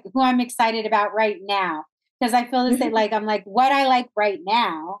it's like who I'm excited about right now. Because I feel the same, like I'm like, what I like right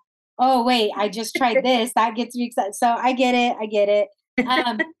now. Oh, wait, I just tried this. That gets me excited. So I get it. I get it.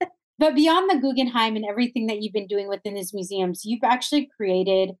 Um, but beyond the Guggenheim and everything that you've been doing within these museums, you've actually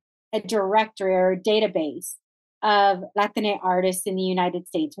created a directory or a database of Latina artists in the United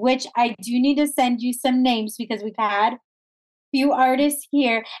States, which I do need to send you some names because we've had few artists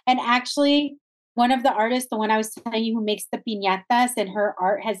here. And actually, one of the artists, the one I was telling you who makes the piñatas, and her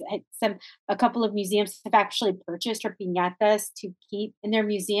art has had a couple of museums have actually purchased her piñatas to keep in their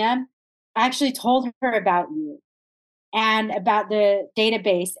museum. I actually told her about you and about the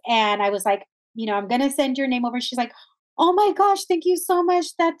database. And I was like, I'm going to send your name over. She's like, oh my gosh, thank you so much.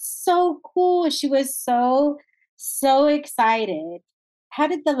 That's so cool. She was so, so excited. How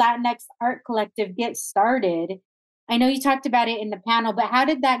did the Latinx Art Collective get started? I know you talked about it in the panel, but how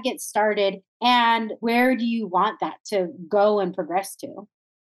did that get started? And where do you want that to go and progress to?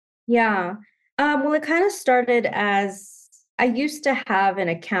 Yeah. Well, it kind of started as I used to have an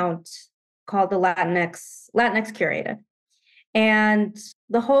account called the Latinx Curated. And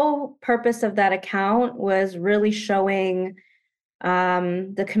the whole purpose of that account was really showing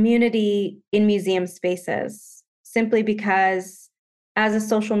the community in museum spaces, simply because as a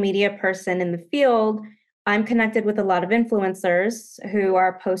social media person in the field, I'm connected with a lot of influencers who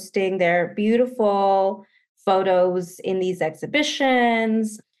are posting their beautiful photos in these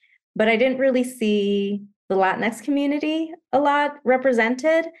exhibitions, but I didn't really see the Latinx community a lot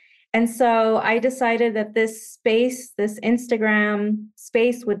represented. And so I decided that this space, this Instagram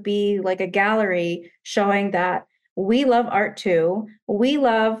space, would be like a gallery showing that we love art too. We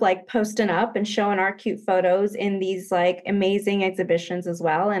love like posting up and showing our cute photos in these like amazing exhibitions as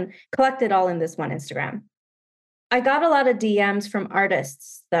well, and collect it all in this one Instagram. I got a lot of DMs from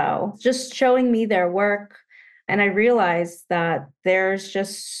artists though, just showing me their work. And I realized that there's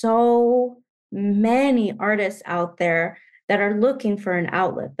just so many artists out there that are looking for an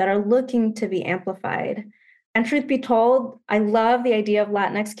outlet, that are looking to be amplified. And truth be told, I love the idea of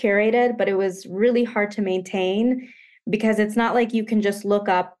Latinx curated, but it was really hard to maintain because it's not like you can just look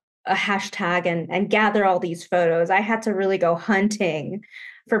up a hashtag and gather all these photos. I had to really go hunting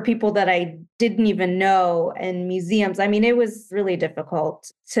for people that I didn't even know in museums. I mean, it was really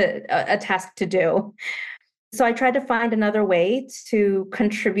difficult to a task to do. So I tried to find another way to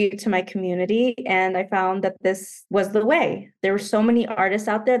contribute to my community, and I found that this was the way. There were so many artists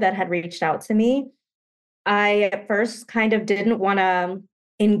out there that had reached out to me. I at first kind of didn't want to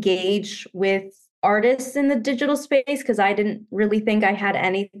engage with artists in the digital space because I didn't really think I had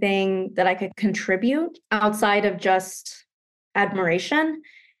anything that I could contribute outside of just admiration.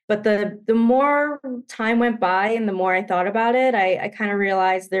 But the more time went by and the more I thought about it, I kind of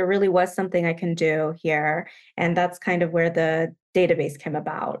realized there really was something I can do here. And that's kind of where the database came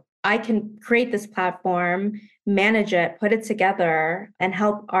about. I can create this platform, manage it, put it together, and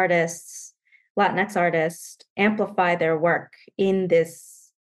help artists, Latinx artists, amplify their work in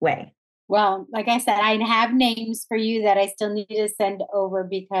this way. Well, like I said, I have names for you that I still need to send over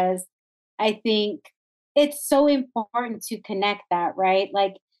because I think it's so important to connect that, right?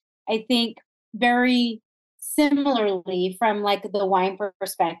 Like, I think very similarly from like the wine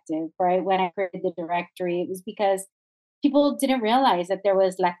perspective, right? When I created the directory, it was because people didn't realize that there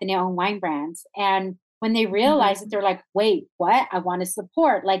was Latina owned wine brands. And when they realized it, they're like, wait, what? I want to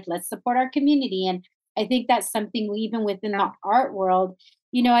support, like, let's support our community. And I think that's something even within the art world,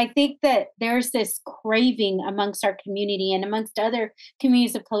 I think that there's this craving amongst our community and amongst other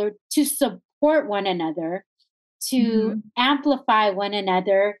communities of color to support one another, to amplify one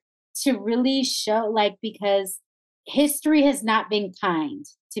another, to really show, like, because history has not been kind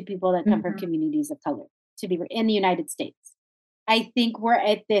to people that come from communities of color, to be in the United States. I think we're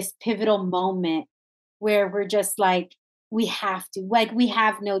at this pivotal moment where we're just like, we have to, like, we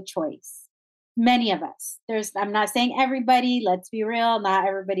have no choice. Many of us. I'm not saying everybody, let's be real, not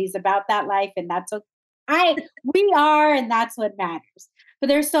everybody's about that life, and that's what we are, and that's what matters. But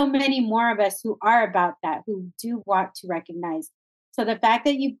there's so many more of us who are about that, who do want to recognize. So the fact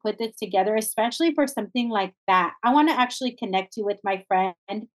that you put this together, especially for something like that, I want to actually connect you with my friend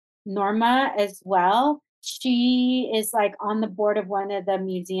Norma as well. She is like on the board of one of the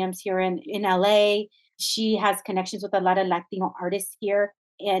museums here in LA. She has connections with a lot of Latino artists here.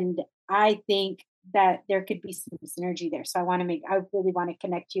 And I think that there could be some synergy there. So I really want to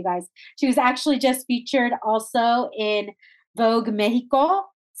connect you guys. She was actually just featured also in Vogue Mexico.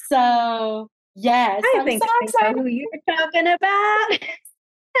 So yes, I I'm think so I know excited. who you're talking about.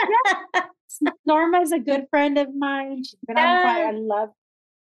 Norma's a good friend of mine. She's been on fire. I love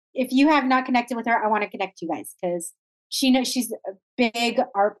if you have not connected with her, I want to connect you guys because she knows she's a big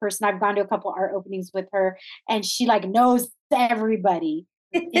art person. I've gone to a couple art openings with her, and she like knows everybody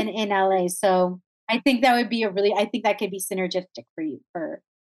in LA. So I think that would be I think that could be synergistic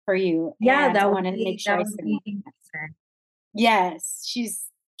for you. Yeah, And I want to make sure that I would send be that. amazing. Yes, she's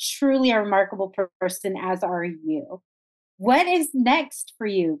truly a remarkable person, as are you. What is next for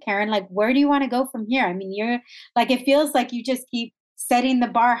you, Karen? Like, where do you want to go from here? I mean, you're like, it feels like you just keep setting the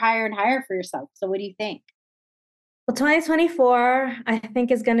bar higher and higher for yourself. So what do you think? Well, 2024, I think,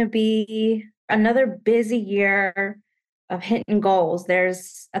 is going to be another busy year of hitting goals.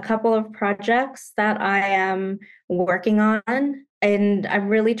 There's a couple of projects that I am working on, and I'm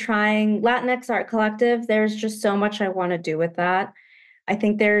really trying Latinx Art Collective. There's just so much I want to do with that. I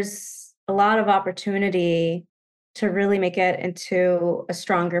think there's a lot of opportunity to really make it into a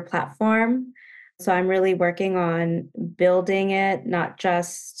stronger platform. So I'm really working on building it, not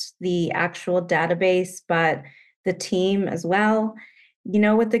just the actual database, but the team as well. You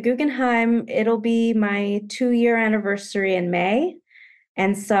know, with the Guggenheim, it'll be my 2-year anniversary in May.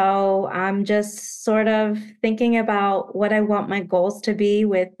 And so I'm just sort of thinking about what I want my goals to be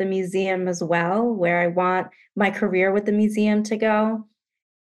with the museum as well, where I want my career with the museum to go.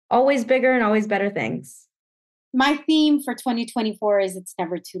 Always bigger and always better things. My theme for 2024 is it's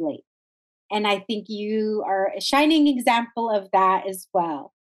never too late. And I think you are a shining example of that as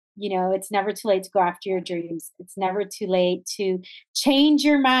well. You know, it's never too late to go after your dreams. It's never too late to change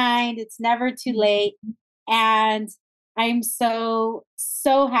your mind. It's never too late. And I'm so,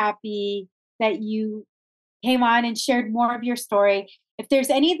 so happy that you came on and shared more of your story. If there's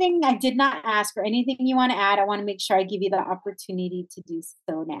anything I did not ask or anything you want to add, I want to make sure I give you the opportunity to do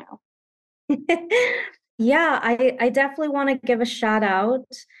so now. Yeah, I definitely want to give a shout out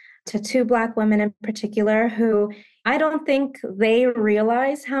to 2 Black women in particular who I don't think they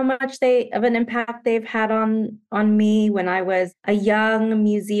realize how much of an impact they've had on me when I was a young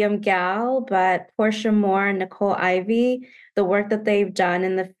museum gal. But Portia Moore and Nicole Ivy, the work that they've done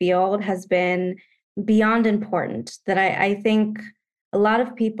in the field has been beyond important. That I think a lot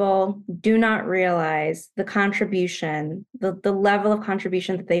of people do not realize the contribution, the level of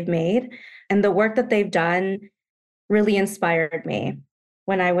contribution that they've made, and the work that they've done really inspired me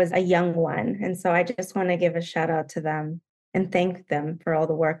when I was a young one. And so I just want to give a shout out to them and thank them for all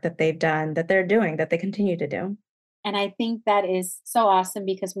the work that they've done, that they're doing, that they continue to do. And I think that is so awesome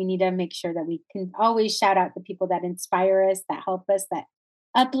because we need to make sure that we can always shout out the people that inspire us, that help us, that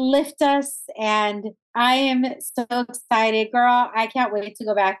uplift us. And I am so excited, girl. I can't wait to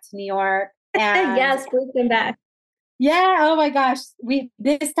go back to New York. And Yes, please come back. yeah, oh my gosh.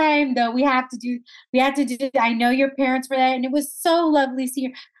 This time though, we have to do, I know your parents were there and it was so lovely to see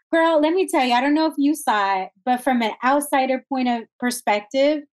you. Girl, let me tell you, I don't know if you saw it, but from an outsider point of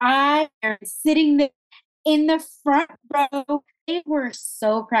perspective, I am sitting there in the front row. They were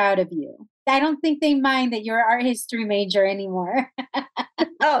so proud of you. I don't think they mind that you're an art history major anymore.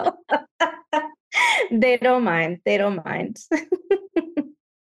 Oh, they don't mind. They don't mind.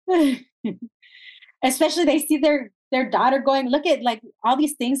 Especially they see their daughter going, look at like all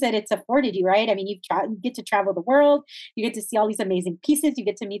these things that it's afforded you, right? I mean, you get to travel the world, you get to see all these amazing pieces, you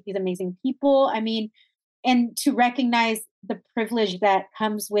get to meet these amazing people. I mean, and to recognize the privilege that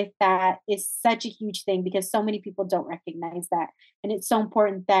comes with that is such a huge thing because so many people don't recognize that. And it's so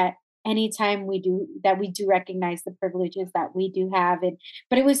important that anytime we do that, we do recognize the privileges that we do have. And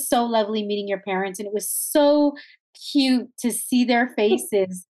but it was so lovely meeting your parents, and it was so cute to see their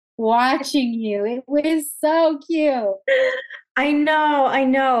faces watching you. It was so cute. I know.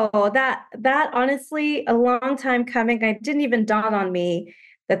 That honestly, a long time coming. I didn't even dawn on me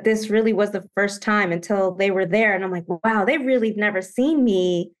that this really was the first time until they were there. And I'm like, wow, they really never seen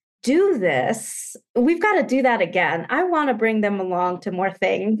me do this. We've got to do that again. I want to bring them along to more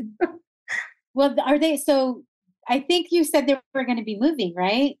things. Well, are they so I think you said they were going to be moving,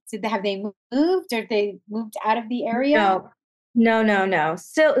 right? Have they moved or have they moved out of the area? No, no.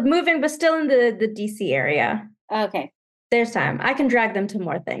 Still moving, but still in the DC area. Okay. There's time. I can drag them to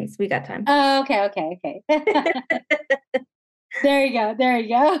more things. We got time. Oh, okay. There you go. There you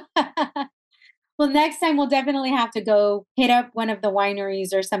go. Well, next time we'll definitely have to go hit up one of the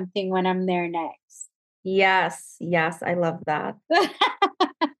wineries or something when I'm there next. Yes, I love that.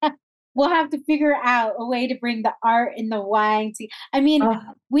 We'll have to figure out a way to bring the art and the wine to. I mean, Oh,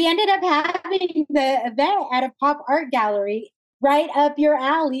 we ended up having the event at a pop art gallery right up your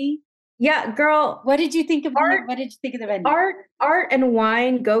alley. yeah, girl. What did you think of the venue? Art and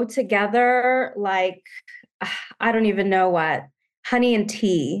wine go together like I don't even know what. Honey and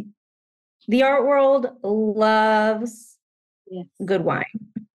tea. The art world loves Yes. good wine.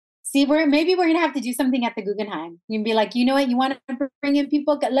 See, maybe we're gonna have to do something at the Guggenheim. You can be like, you know what? You want to bring in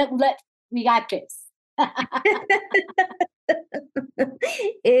people? We got this.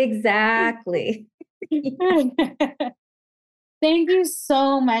 Exactly. Thank you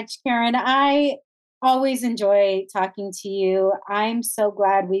so much, Karen. I always enjoy talking to you. I'm so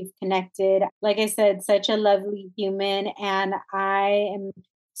glad we've connected. Like I said, such a lovely human. And I am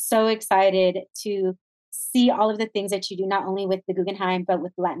so excited to see all of the things that you do, not only with the Guggenheim, but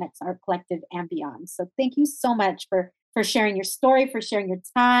with Latinx Art Collective and beyond. So thank you so much for sharing your story, for sharing your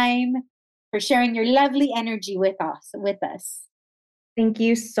time, for sharing your lovely energy with us. Thank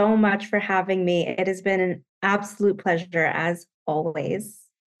you so much for having me. It has been an absolute pleasure as always.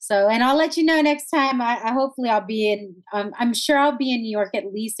 So, and I'll let you know next time. I hopefully I'll be in, I'm sure I'll be in New York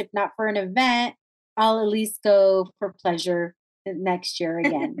at least, if not for an event, I'll at least go for pleasure next year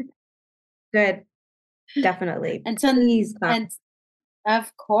again. Good. Definitely. Please come. And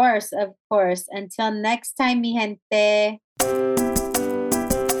of course. Until next time, mi gente.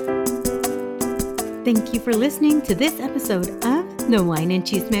 Thank you for listening to this episode of the Wine and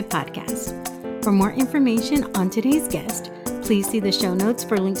Chisme podcast. For more information on today's guest, please see the show notes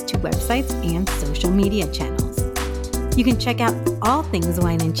for links to websites and social media channels. You can check out all things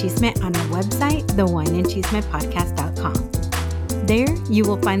Wine and Chisme on our website, thewineandchismepodcast.com. There, you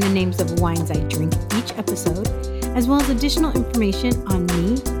will find the names of wines I drink each episode, as well as additional information on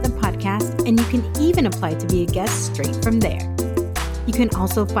me, the podcast, and you can even apply to be a guest straight from there. You can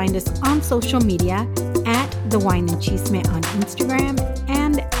also find us on social media at The Wine and Chisme on Instagram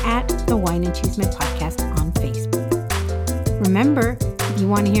and at The Wine and Chisme Podcast on Facebook. Remember, if you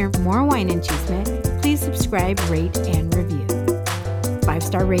want to hear more Wine and Chisme, please subscribe, rate, and review.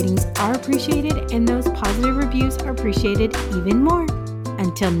 5-star ratings are appreciated, and those positive reviews are appreciated even more.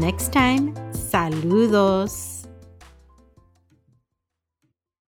 Until next time, saludos.